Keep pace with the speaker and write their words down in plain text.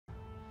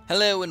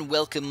Hello and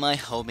welcome, my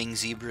homing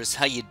zebras.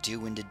 How you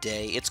doing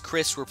today? It's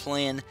Chris. We're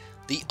playing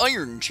the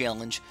Iron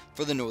Challenge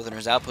for the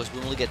Northerners Outpost.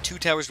 We only get 2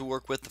 towers to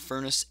work with, the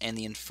Furnace and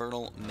the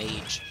Infernal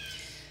Mage.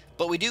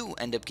 But we do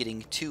end up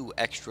getting three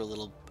extra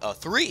little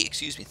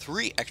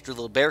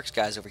barracks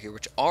guys over here,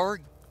 which are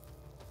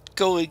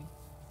going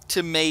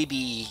to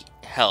maybe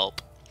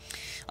help.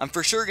 I'm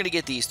for sure going to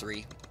get these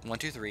 3. 1,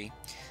 2, 3.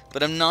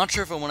 But I'm not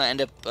sure if I want to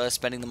end up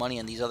spending the money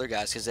on these other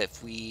guys, because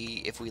if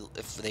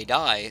they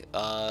die,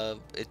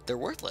 they're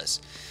worthless.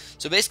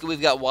 So basically,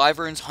 we've got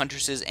wyverns,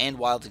 huntresses, and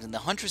wildlings, and the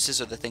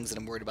huntresses are the things that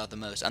I'm worried about the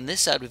most. On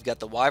this side, we've got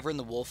the wyvern,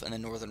 the wolf, and the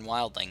northern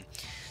wildling.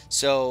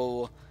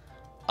 So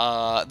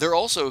they're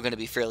also going to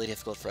be fairly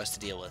difficult for us to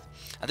deal with.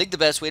 I think the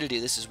best way to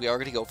do this is we are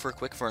going to go for a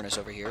quick furnace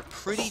over here,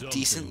 pretty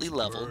decently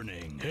leveled.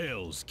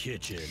 Hell's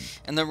Kitchen.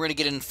 And then we're going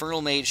to get an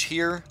infernal mage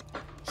here,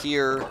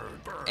 here,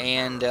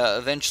 and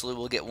eventually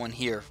we'll get one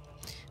here.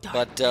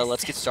 But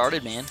let's get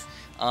started, man.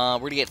 We're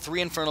going to get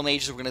 3 infernal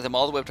mages. We're going to get them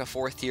all the way up to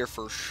 4th tier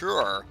for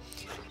sure.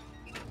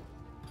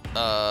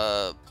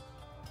 And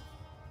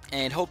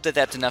hope that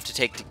that's enough to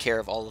take care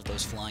of all of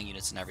those flying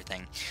units and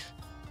everything.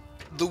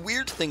 The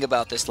weird thing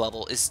about this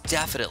level is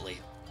definitely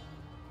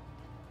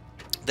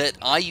that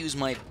I use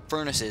my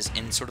furnaces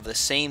in sort of the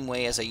same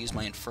way as I use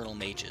my infernal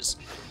mages.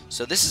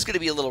 So this is going to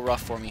be a little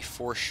rough for me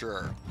for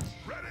sure.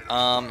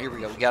 Here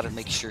we go. We got to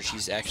make sure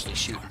she's actually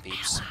shooting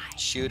peeps.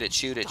 Shoot it,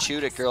 shoot it,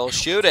 shoot it, girl.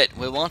 Shoot it.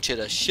 We want you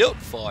to shoot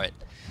for it.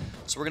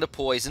 So we're going to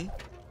poison.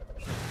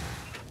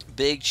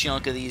 Big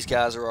chunk of these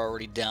guys are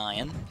already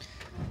dying.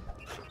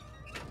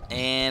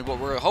 And what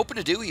we're hoping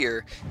to do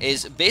here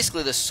is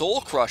basically the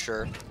Soul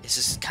Crusher. This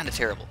is kind of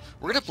terrible.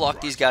 We're going to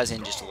block these guys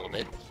in just a little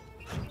bit.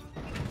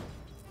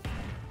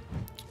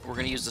 We're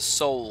going to use the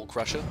Soul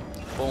Crusher.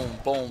 Boom,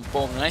 boom,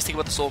 boom. The nice thing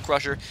about the Soul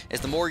Crusher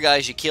is the more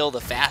guys you kill, the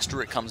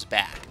faster it comes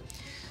back.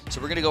 So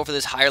we're going to go for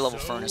this higher level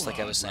furnace like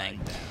I was saying.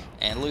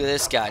 And look at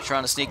this guy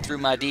trying to sneak through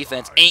my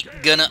defense. Ain't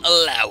gonna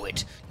allow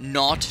it.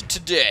 Not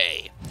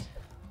today.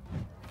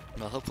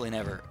 Well, hopefully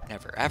never,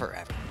 never, ever,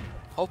 ever.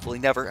 Hopefully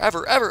never,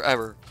 ever, ever,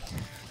 ever.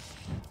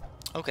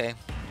 Okay.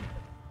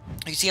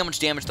 You see how much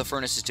damage the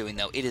furnace is doing,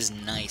 though. It is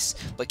nice.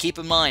 But keep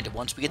in mind,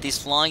 once we get these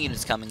flying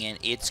units coming in,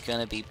 it's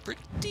going to be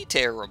pretty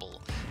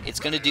terrible. It's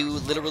going to do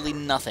literally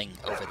nothing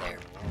over there.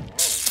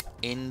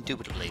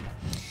 Indubitably.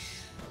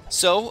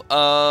 So,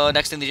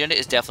 next on the agenda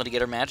is definitely to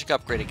get our magic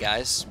upgraded,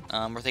 guys.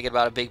 We're thinking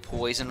about a big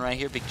poison right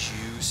here. Big,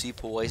 juicy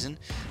poison.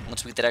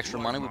 Once we get that extra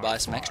money, we buy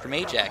some extra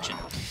mage action.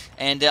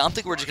 And I'm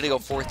thinking we're just going to go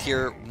 4th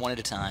tier one at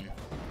a time.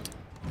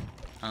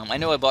 I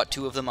know I bought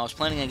 2 of them. I was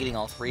planning on getting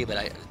all 3,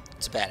 but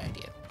it's a bad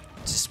idea.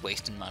 It's just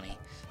wasting money.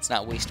 It's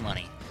not waste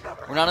money.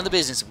 We're not in the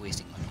business of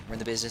wasting money. We're in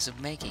the business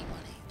of making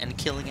money and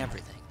killing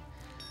everything.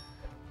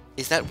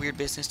 Is that weird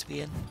business to be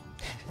in?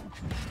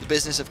 The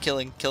business of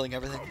killing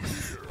everything?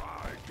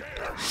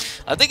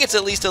 I think it's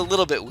at least a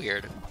little bit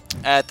weird,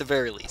 at the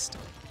very least.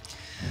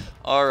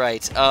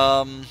 Alright,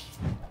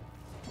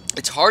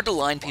 it's hard to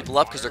line people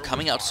up because they're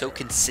coming out so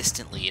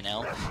consistently, you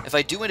know? If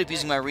I do end up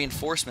using my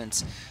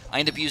reinforcements, I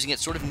end up using it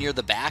sort of near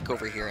the back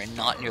over here and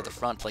not near the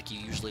front like you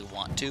usually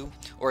want to.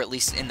 Or at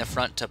least in the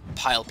front to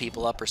pile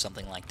people up or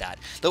something like that.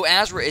 Though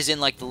Azra is in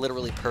like the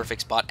literally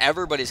perfect spot.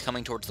 Everybody's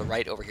coming towards the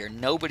right over here.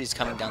 Nobody's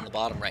coming down the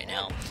bottom right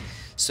now.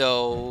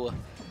 So,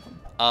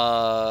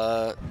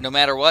 no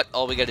matter what,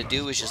 all we got to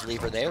do is just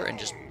leave her there and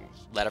just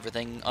let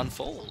everything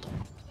unfold.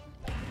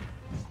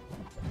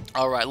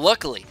 Alright,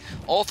 luckily,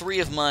 all 3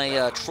 of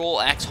my Troll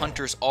Axe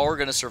Hunters are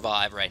going to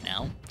survive right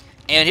now.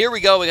 And here we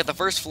go, we got the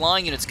first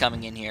flying units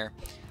coming in here.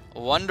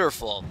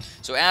 Wonderful.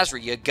 So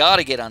Azra, you got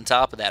to get on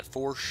top of that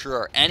for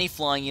sure. Any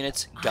flying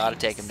units, got to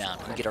take them down.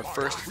 We get our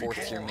first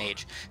 4th tier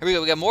mage. Here we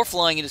go, we got more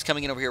flying units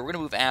coming in over here. We're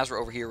going to move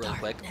Azra over here real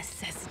quick.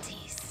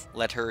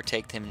 Let her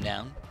take them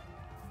down.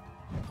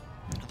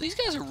 These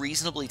guys are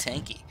reasonably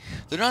tanky.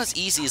 They're not as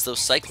easy as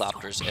those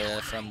Cyclopters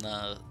from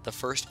the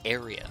first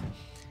area.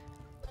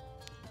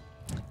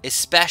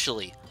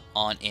 Especially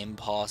on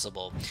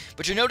Impossible.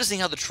 But you're noticing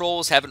how the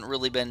trolls haven't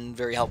really been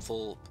very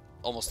helpful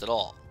almost at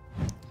all.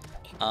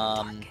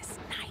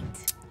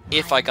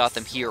 If I got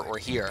them here or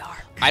here,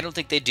 I don't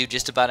think they'd do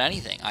just about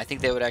anything. I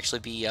think they would actually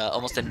be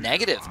almost a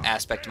negative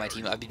aspect to my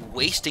team. I've been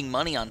wasting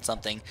money on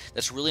something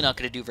that's really not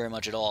going to do very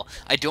much at all.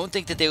 I don't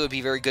think that they would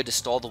be very good to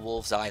stall the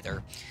wolves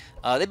either.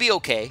 They'd be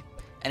okay.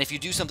 And if you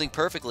do something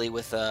perfectly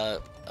with,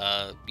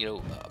 you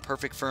know, a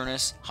perfect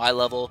furnace, high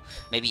level,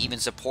 maybe even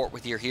support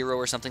with your hero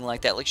or something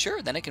like that, like,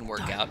 sure, then it can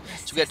work out.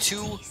 So we got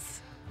 2,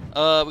 we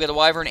got the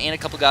wyvern and a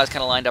couple guys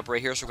kind of lined up right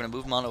here, so we're going to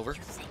move them on over.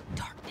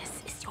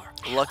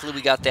 Luckily,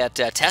 we got that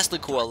Tesla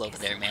coil over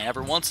there, man.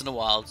 Every once in a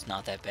while, it's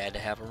not that bad to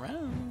have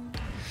around.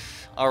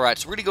 Alright,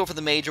 so we're going to go for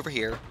the mage over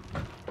here.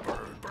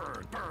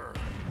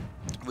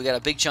 We got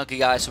a big chunk of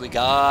guys, so we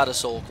got a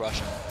soul crush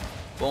him.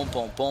 Boom,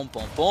 boom, boom,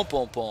 boom, boom,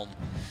 boom, boom.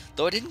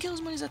 Though I didn't kill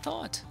as many as I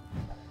thought.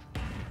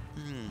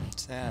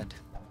 Sad.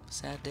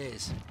 Sad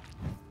days.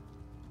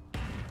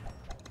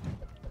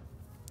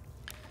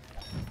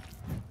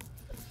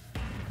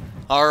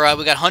 Alright,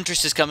 we got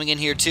Huntresses coming in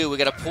here too. We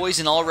got a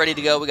poison all ready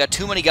to go. We got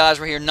too many guys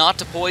right here not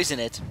to poison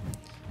it.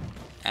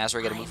 As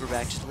I gotta move her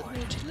back just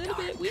a little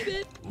bit, wee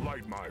bit.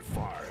 Light my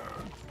fire.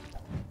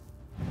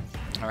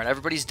 Alright,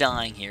 everybody's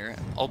dying here,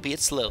 albeit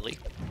slowly.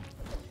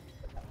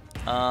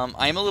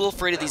 I am a little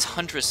afraid of these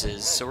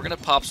huntresses, so we're gonna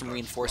pop some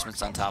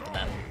reinforcements on top of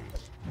them.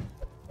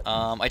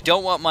 I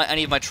don't want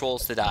any of my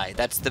trolls to die.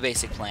 That's the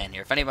basic plan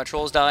here. If any of my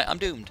trolls die, I'm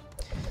doomed.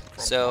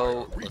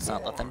 So, let's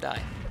not let them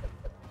die.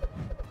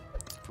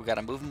 If we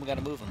gotta move them, we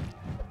gotta move them.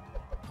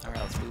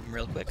 Alright, let's move them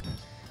real quick.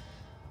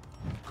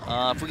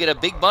 If we get a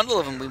big bundle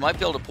of them, we might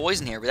be able to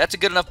poison here, but that's a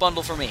good enough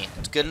bundle for me.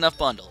 It's a good enough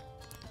bundle.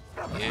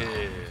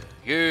 Yeah.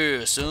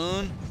 Yeah,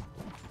 son.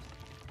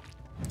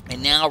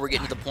 And now we're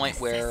getting to the point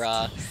where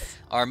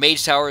our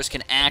mage towers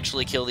can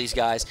actually kill these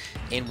guys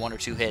in 1 or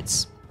 2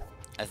 hits.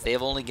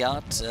 They've only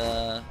got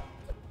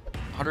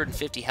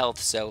 150 health,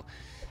 so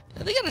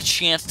they got a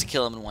chance to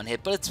kill him in 1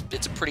 hit, but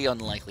it's a pretty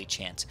unlikely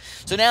chance.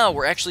 So now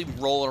we're actually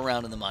rolling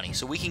around in the money,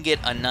 so we can get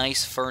a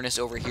nice furnace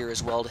over here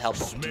as well to help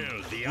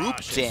group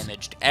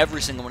damage to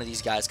every single one of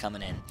these guys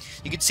coming in.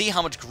 You can see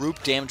how much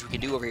group damage we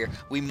can do over here.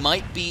 We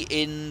might be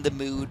in the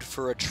mood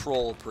for a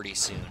troll pretty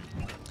soon.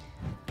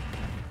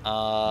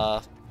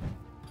 There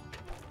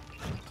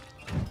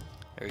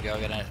we go.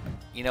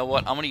 You know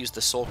what? I'm gonna use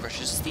the soul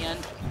crushes at the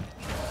end.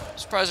 I'm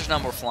surprised there's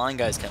not more flying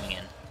guys coming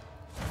in.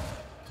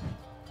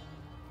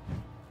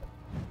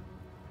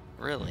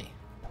 Really?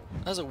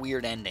 That was a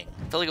weird ending.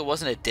 I felt like it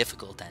wasn't a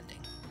difficult ending.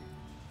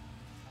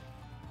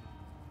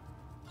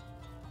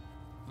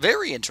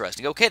 Very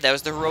interesting. Okay, that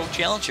was the heroic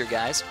challenge here,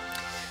 guys.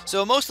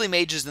 So mostly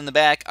mages in the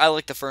back. I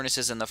like the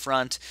furnaces in the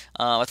front.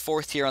 With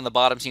 4th tier on the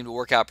bottom seemed to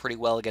work out pretty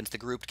well against the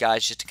grouped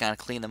guys just to kind of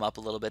clean them up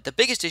a little bit. The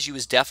biggest issue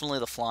is definitely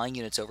the flying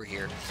units over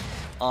here.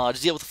 To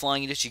deal with the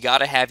flying units, you got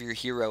to have your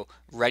hero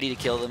ready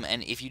to kill them,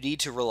 and if you need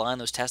to rely on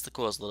those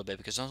testicles a little bit,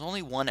 because there's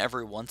only one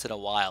every once in a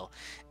while,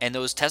 and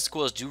those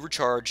testicles do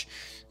recharge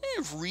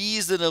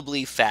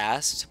reasonably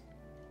fast.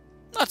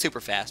 Not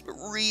super fast, but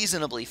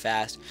reasonably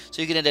fast,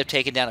 so you can end up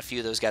taking down a few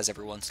of those guys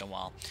every once in a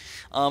while.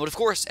 But of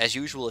course, as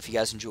usual, if you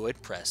guys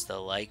enjoyed, press the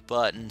like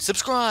button,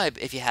 subscribe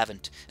if you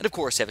haven't, and of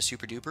course, have a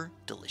super duper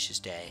delicious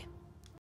day.